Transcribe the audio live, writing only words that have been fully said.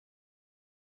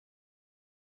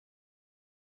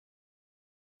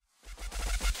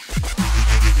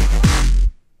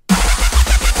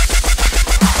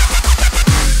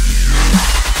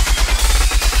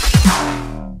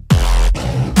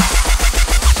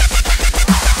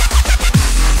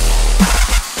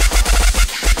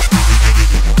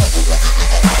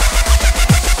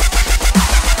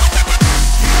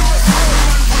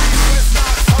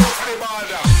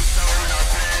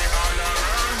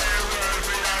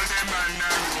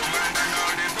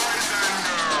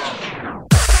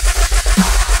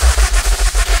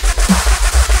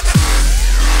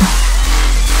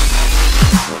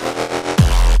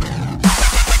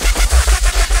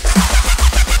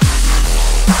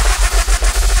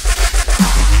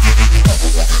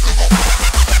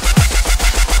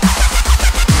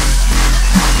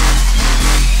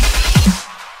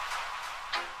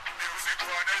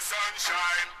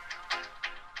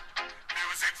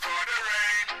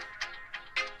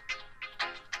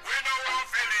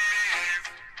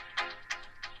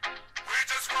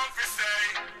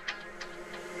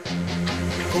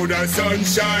Coulda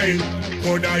sunshine,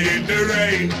 coulda in the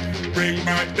rain. Bring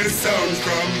back the sounds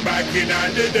from back in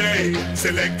the day.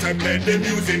 Select and play the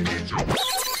music.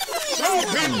 Stop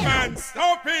it, man,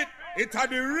 stop it. It's a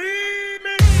the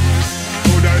remix.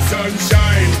 Coulda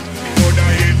sunshine, coulda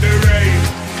in the rain.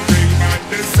 Bring back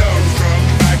the sounds from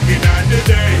back in the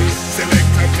day.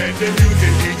 Select and play the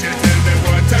music. DJ tell them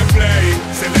what to play.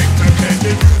 Select and play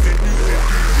the music.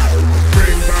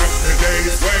 Bring back the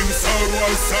days when sound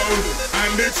was sound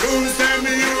and the tunes them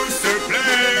used to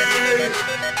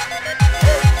play.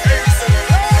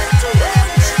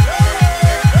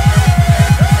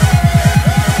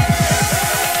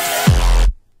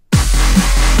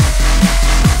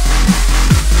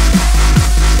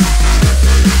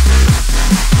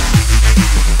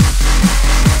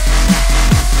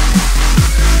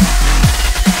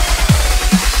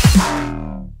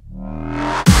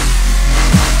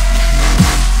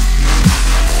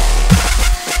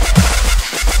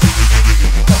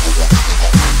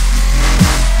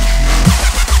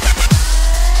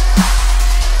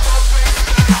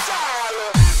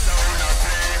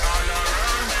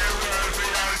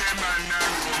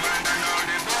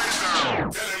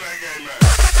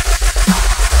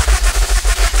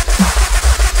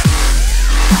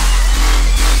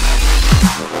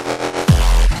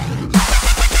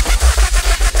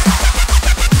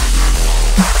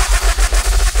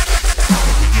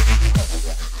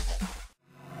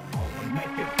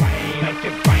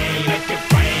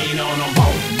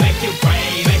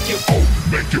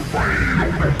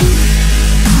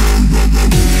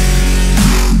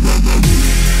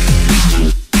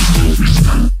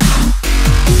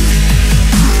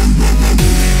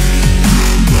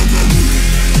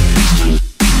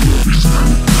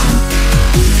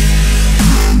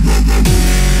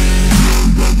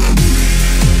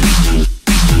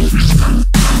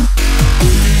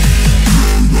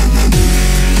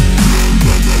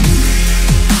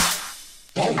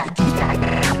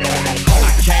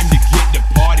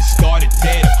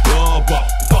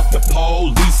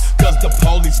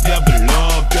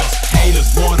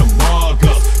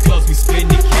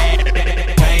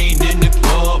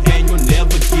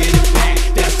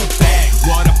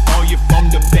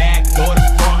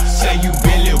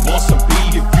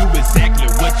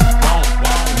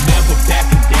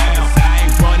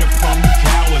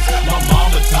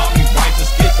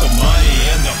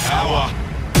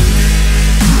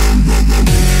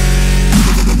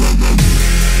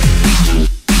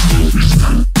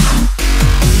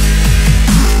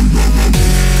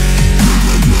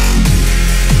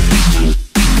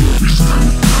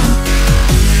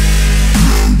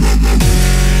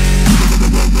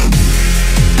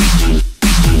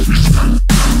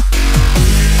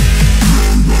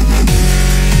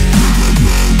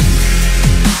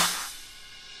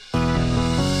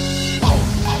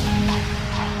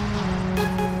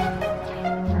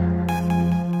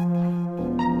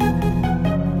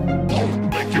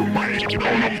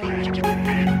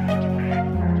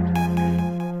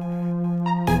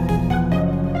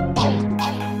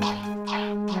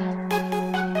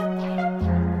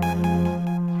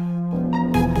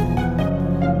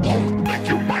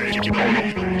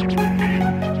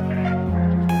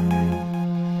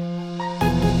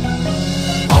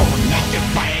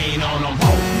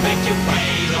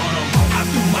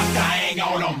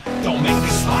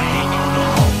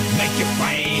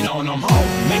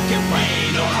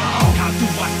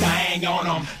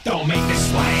 Don't make this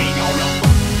swing on them.